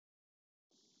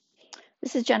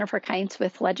This is Jennifer Kientz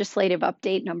with Legislative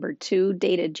Update number 2,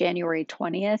 dated January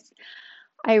 20th.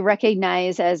 I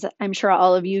recognize, as I'm sure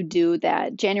all of you do,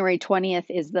 that January 20th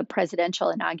is the presidential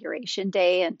inauguration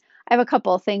day, and I have a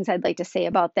couple of things I'd like to say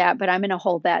about that, but I'm going to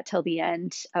hold that till the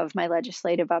end of my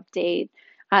legislative update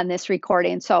on this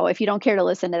recording. So if you don't care to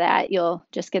listen to that, you'll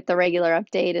just get the regular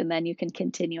update and then you can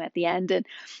continue at the end. And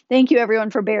thank you everyone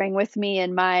for bearing with me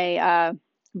in my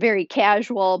very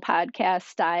casual podcast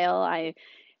style. I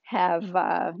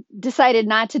have decided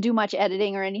not to do much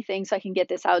editing or anything so I can get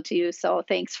this out to you. So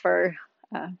thanks for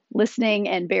listening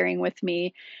and bearing with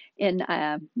me in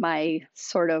my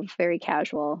sort of very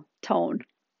casual tone.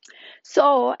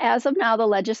 So, as of now, the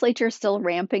legislature is still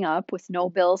ramping up with no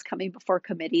bills coming before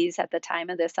committees at the time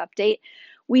of this update.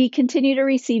 We continue to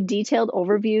receive detailed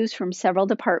overviews from several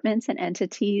departments and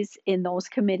entities in those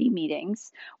committee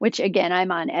meetings, which again,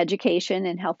 I'm on Education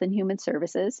and Health and Human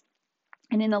Services.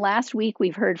 And in the last week,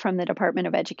 we've heard from the Department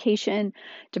of Education,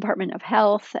 Department of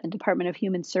Health, and Department of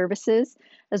Human Services,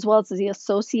 as well as the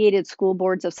Associated School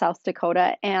Boards of South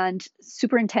Dakota, and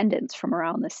superintendents from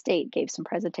around the state gave some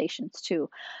presentations too.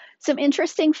 Some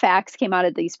interesting facts came out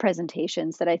of these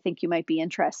presentations that I think you might be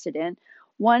interested in.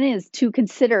 One is to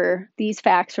consider these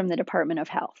facts from the Department of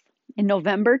Health. In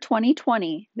November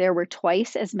 2020, there were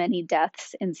twice as many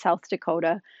deaths in South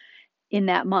Dakota in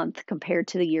that month compared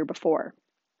to the year before.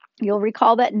 You'll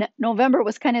recall that November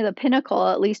was kind of the pinnacle,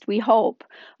 at least we hope,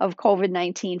 of COVID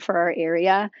 19 for our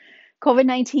area. COVID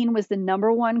 19 was the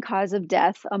number one cause of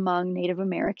death among Native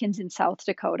Americans in South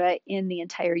Dakota in the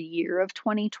entire year of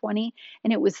 2020,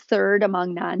 and it was third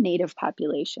among non Native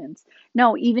populations.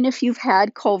 Now, even if you've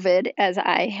had COVID, as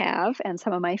I have, and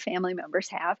some of my family members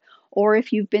have, or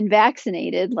if you've been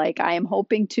vaccinated, like I am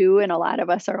hoping to, and a lot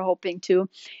of us are hoping to,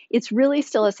 it's really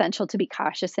still essential to be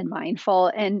cautious and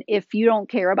mindful. And if you don't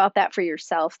care about that for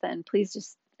yourself, then please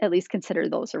just at least consider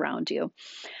those around you.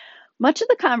 Much of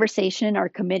the conversation in our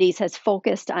committees has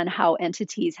focused on how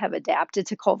entities have adapted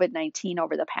to COVID 19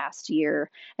 over the past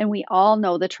year. And we all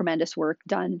know the tremendous work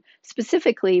done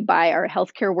specifically by our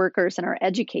healthcare workers and our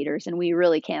educators, and we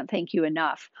really can't thank you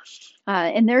enough.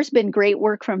 And there's been great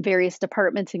work from various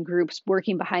departments and groups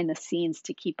working behind the scenes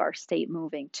to keep our state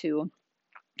moving too.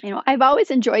 I've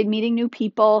always enjoyed meeting new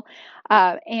people,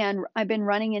 and I've been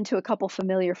running into a couple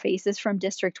familiar faces from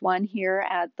District 1 here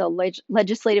at the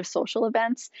legislative social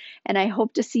events, and I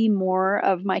hope to see more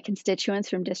of my constituents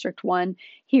from District 1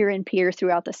 here in Pierre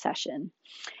throughout the session.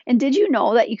 And did you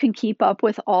know that you can keep up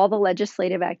with all the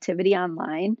legislative activity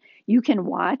online? You can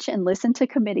watch and listen to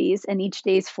committees and each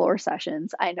day's floor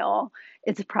sessions. I know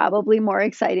it's probably more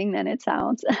exciting than it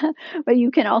sounds, but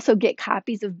you can also get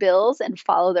copies of bills and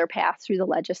follow their path through the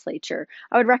legislature.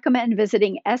 I would recommend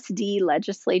visiting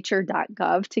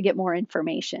sdlegislature.gov to get more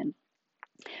information.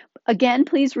 Again,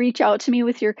 please reach out to me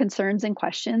with your concerns and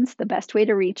questions. The best way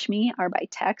to reach me are by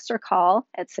text or call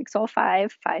at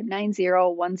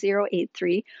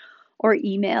 605-590-1083 or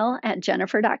email at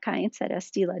jennifer.kientz at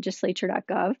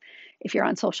sdlegislature.gov. If you're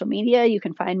on social media, you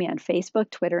can find me on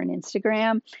Facebook, Twitter, and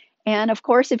Instagram. And of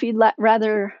course, if you'd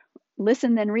rather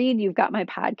listen than read, you've got my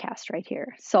podcast right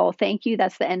here. So thank you.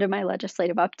 That's the end of my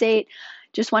legislative update.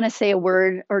 Just want to say a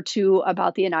word or two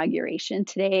about the inauguration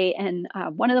today. And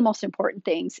one of the most important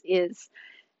things is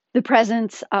the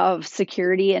presence of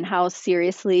security and how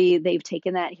seriously they've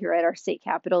taken that here at our state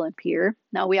capitol in Pierre.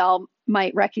 Now, we all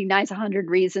might recognize 100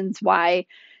 reasons why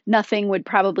nothing would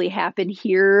probably happen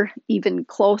here, even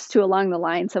close to along the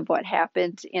lines of what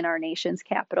happened in our nation's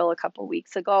capital a couple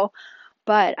weeks ago.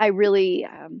 But I really,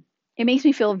 it makes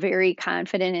me feel very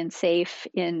confident and safe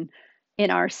in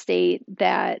our state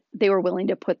that they were willing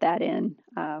to put that in,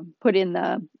 put in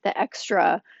the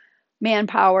extra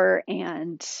manpower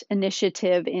and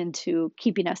initiative into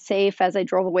keeping us safe. As I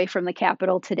drove away from the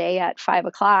Capitol today at 5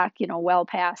 o'clock, well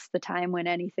past the time when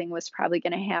anything was probably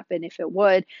going to happen if it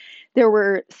would, there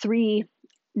were 3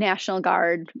 National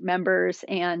Guard members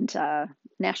and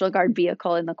National Guard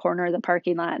vehicle in the corner of the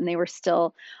parking lot, and they were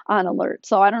still on alert.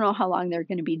 So I don't know how long they're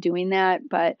going to be doing that,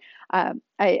 but I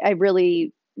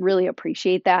really, really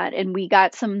appreciate that. And we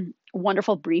got some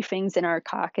wonderful briefings in our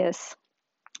caucus,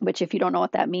 which if you don't know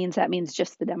what that means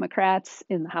just the Democrats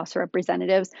in the House of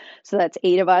Representatives. So that's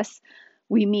 8 of us.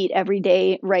 We meet every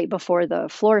day right before the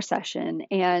floor session,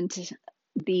 and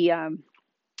the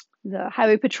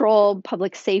Highway Patrol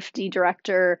Public Safety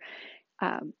Director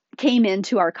came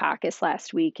into our caucus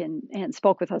last week and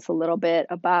spoke with us a little bit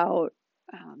about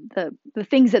the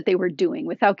things that they were doing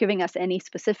without giving us any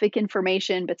specific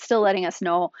information, but still letting us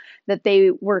know that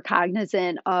they were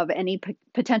cognizant of any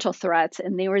potential threats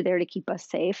and they were there to keep us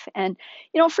safe. And,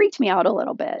 freaked me out a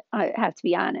little bit, I have to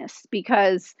be honest,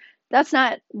 because that's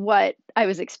not what I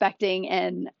was expecting,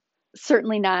 and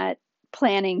certainly not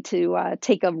planning to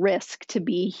take a risk to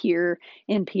be here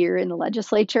in Pierre in the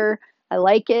legislature. I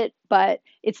like it, but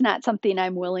it's not something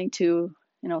I'm willing to,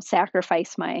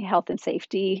 sacrifice my health and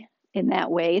safety in that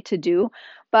way to do.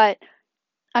 But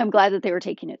I'm glad that they were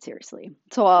taking it seriously.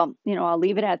 So I'll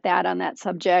leave it at that on that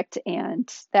subject, and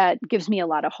that gives me a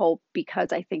lot of hope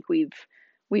because I think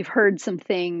we've heard some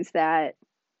things that,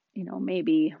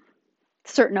 maybe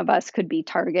certain of us could be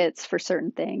targets for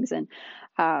certain things, and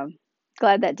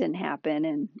glad that didn't happen,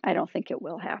 and I don't think it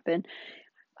will happen.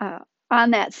 Uh,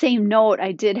 on that same note,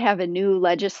 I did have a new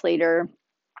legislator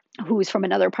who's from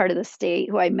another part of the state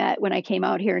who I met when I came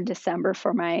out here in December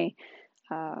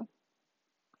uh,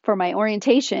 for my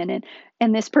orientation,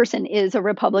 and this person is a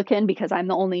Republican because I'm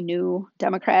the only new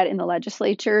Democrat in the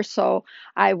legislature, so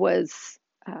I was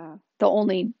the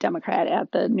only Democrat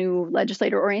at the new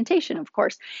legislator orientation, of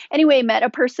course. Anyway, met a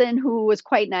person who was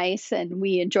quite nice, and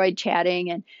we enjoyed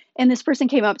chatting, and this person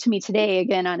came up to me today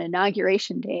again on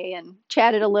inauguration day and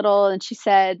chatted a little, and she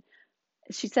said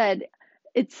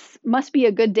it's must be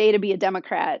a good day to be a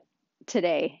Democrat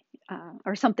today,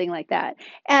 or something like that.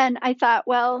 And I thought,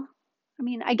 well, I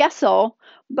mean, I guess so,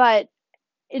 but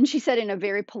and she said in a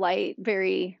very polite,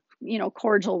 very,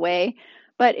 cordial way,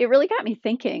 but it really got me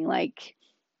thinking, like,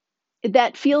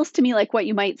 that feels to me like what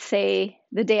you might say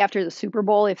the day after the Super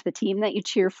Bowl if the team that you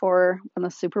cheer for won the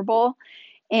Super Bowl.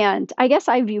 And I guess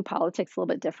I view politics a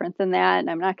little bit different than that, and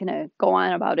I'm not going to go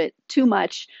on about it too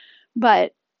much,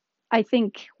 but I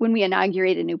think when we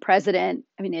inaugurate a new president,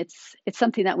 I mean, it's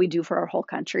something that we do for our whole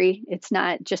country. It's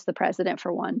not just the president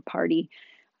for one party.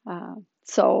 Uh,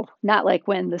 so not like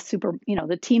when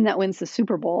the team that wins the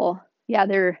Super Bowl, yeah,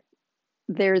 they're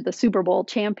the Super Bowl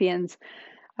champions.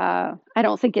 I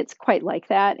don't think it's quite like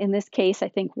that in this case. I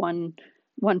think one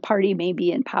party may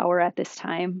be in power at this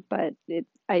time, but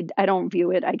I don't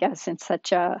view it, I guess, in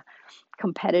such a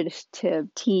competitive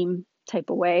team type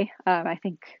of way. I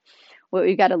think what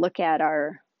we got to look at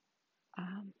are,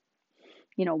 um,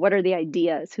 what are the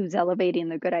ideas? Who's elevating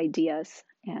the good ideas?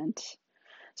 And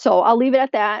so I'll leave it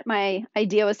at that. My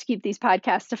idea was to keep these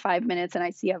podcasts to 5 minutes, and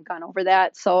I see I've gone over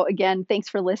that. So again, thanks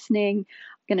for listening.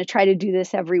 I'm going to try to do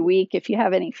this every week. If you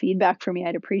have any feedback for me,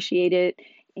 I'd appreciate it.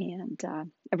 And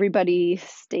everybody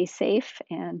stay safe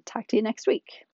and talk to you next week.